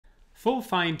Full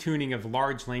fine-tuning of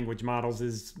large language models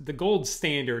is the gold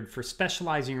standard for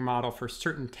specializing your model for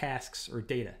certain tasks or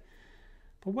data.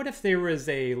 But what if there was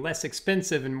a less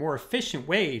expensive and more efficient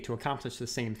way to accomplish the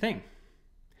same thing?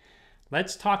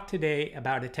 Let's talk today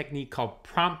about a technique called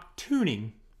prompt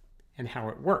tuning and how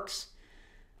it works.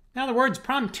 Now, the words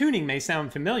prompt tuning may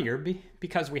sound familiar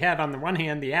because we have on the one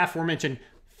hand the aforementioned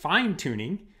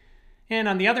fine-tuning, and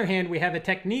on the other hand we have a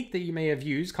technique that you may have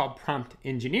used called prompt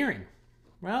engineering.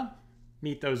 Well,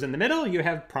 meet those in the middle, you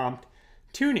have prompt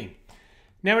tuning.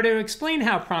 Now, to explain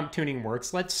how prompt tuning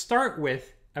works, let's start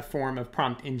with a form of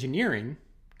prompt engineering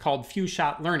called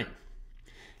few-shot learning.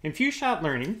 In few-shot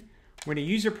learning, when a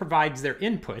user provides their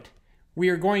input, we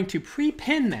are going to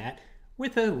prepend that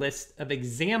with a list of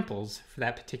examples for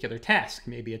that particular task.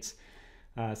 Maybe it's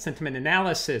sentiment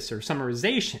analysis or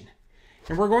summarization.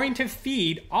 And we're going to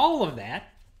feed all of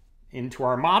that into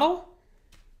our model,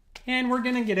 and we're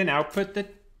going to get an output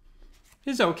that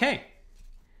is okay.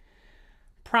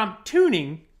 Prompt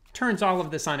tuning turns all of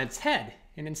this on its head,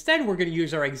 and instead we're going to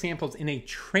use our examples in a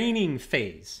training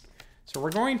phase. So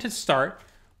we're going to start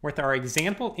with our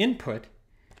example input,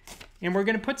 and we're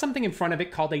going to put something in front of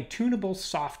it called a tunable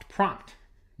soft prompt.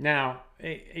 Now,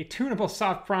 a tunable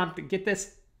soft prompt, get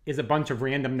this, is a bunch of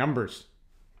random numbers.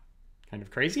 Kind of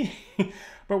crazy,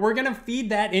 but we're going to feed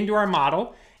that into our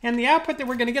model, and the output that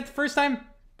we're going to get the first time,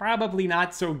 probably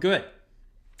not so good.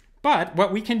 But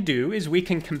what we can do is we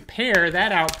can compare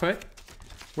that output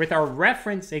with our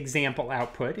reference example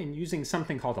output, and using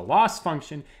something called a loss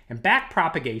function and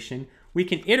backpropagation, we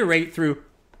can iterate through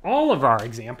all of our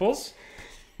examples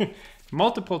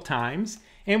multiple times,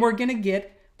 and we're going to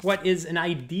get what is an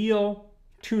ideal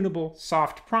tunable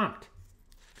soft prompt.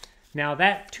 Now,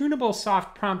 that tunable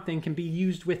soft prompt then can be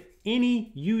used with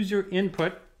any user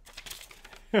input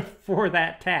for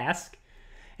that task.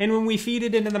 And when we feed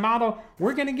it into the model,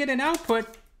 we're going to get an output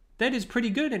that is pretty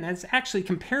good and is actually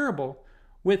comparable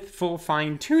with full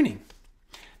fine-tuning.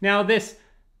 Now, this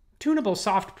tunable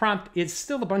soft prompt is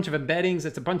still a bunch of embeddings.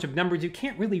 It's a bunch of numbers. You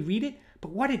can't really read it, but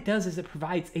what it does is it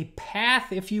provides a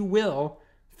path, if you will,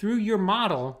 through your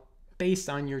model based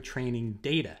on your training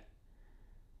data.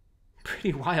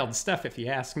 Pretty wild stuff if you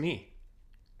ask me.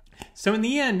 So in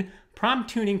the end, prompt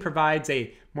tuning provides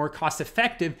a more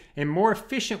cost-effective and more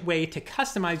efficient way to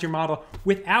customize your model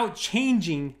without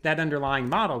changing that underlying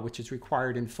model, which is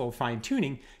required in full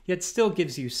fine-tuning, yet still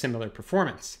gives you similar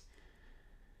performance.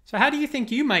 So how do you think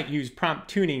you might use prompt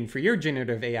tuning for your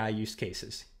generative AI use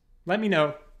cases? Let me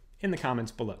know in the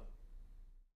comments below.